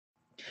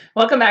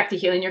Welcome back to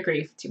Healing Your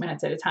Grief, 2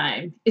 minutes at a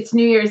time. It's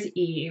New Year's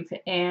Eve,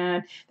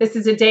 and this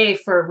is a day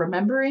for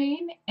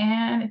remembering,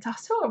 and it's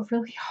also a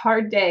really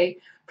hard day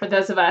for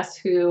those of us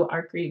who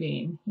are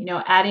grieving. You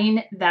know,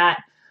 adding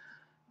that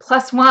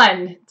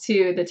 +1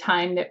 to the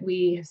time that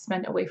we have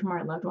spent away from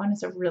our loved one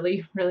is a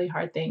really, really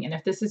hard thing. And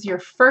if this is your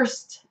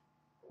first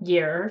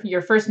year,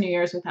 your first New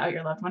Year's without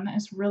your loved one,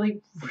 it's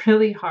really,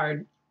 really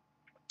hard.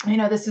 You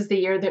know, this is the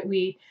year that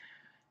we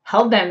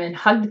held them and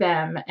hugged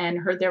them and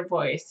heard their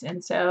voice.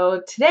 And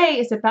so today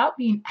is about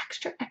being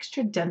extra,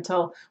 extra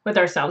gentle with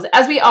ourselves,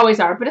 as we always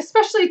are, but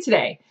especially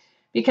today,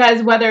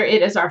 because whether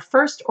it is our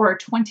first or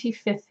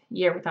 25th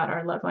year without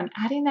our loved one,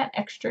 adding that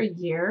extra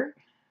year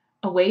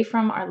away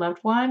from our loved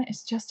one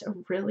is just a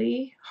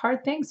really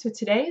hard thing. So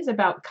today is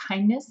about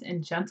kindness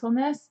and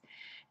gentleness.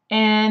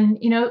 And,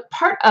 you know,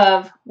 part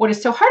of what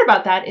is so hard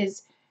about that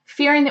is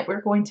fearing that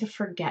we're going to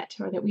forget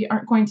or that we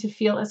aren't going to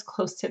feel as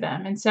close to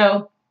them. And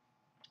so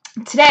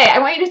today, I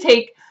want you to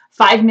take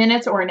 5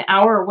 minutes or an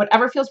hour or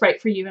whatever feels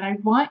right for you, and I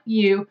want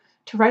you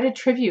to write a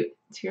tribute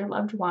to your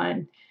loved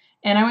one.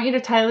 And I want you to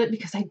title it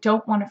 "Because I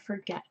Don't Want to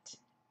Forget."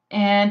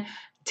 And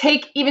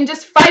take even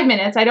just 5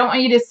 minutes. I don't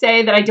want you to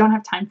say that I don't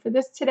have time for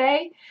this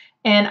today.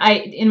 And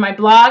in my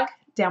blog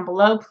down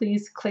below,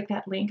 please click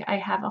that link. I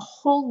have a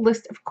whole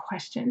list of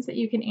questions that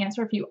you can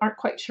answer if you aren't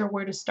quite sure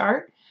where to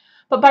start.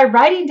 But by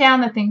writing down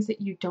the things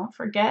that you don't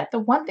forget, the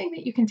one thing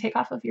that you can take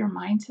off of your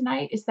mind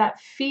tonight is that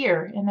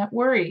fear and that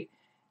worry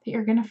that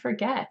you're going to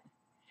forget.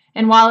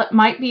 And while it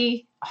might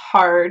be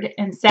hard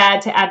and sad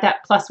to add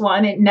that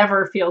 +1, it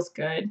never feels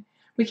good.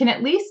 We can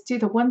at least do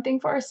the one thing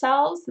for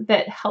ourselves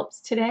that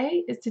helps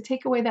today is to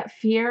take away that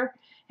fear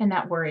and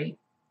that worry.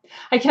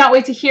 I cannot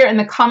wait to hear in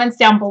the comments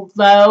down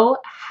below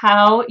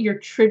how your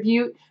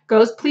tribute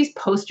goes. Please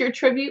post your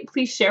tribute.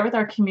 Please share with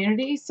our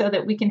community so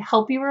that we can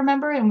help you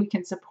remember and we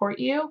can support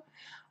you.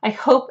 I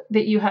hope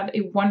that you have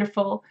a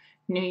wonderful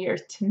New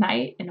Year's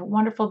tonight and a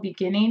wonderful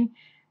beginning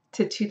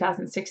to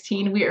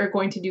 2016. We are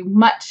going to do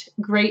much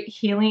great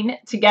healing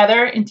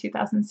together in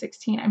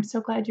 2016. I'm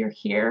so glad you're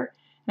here,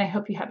 and I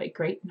hope you have a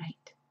great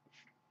night.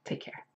 Take care.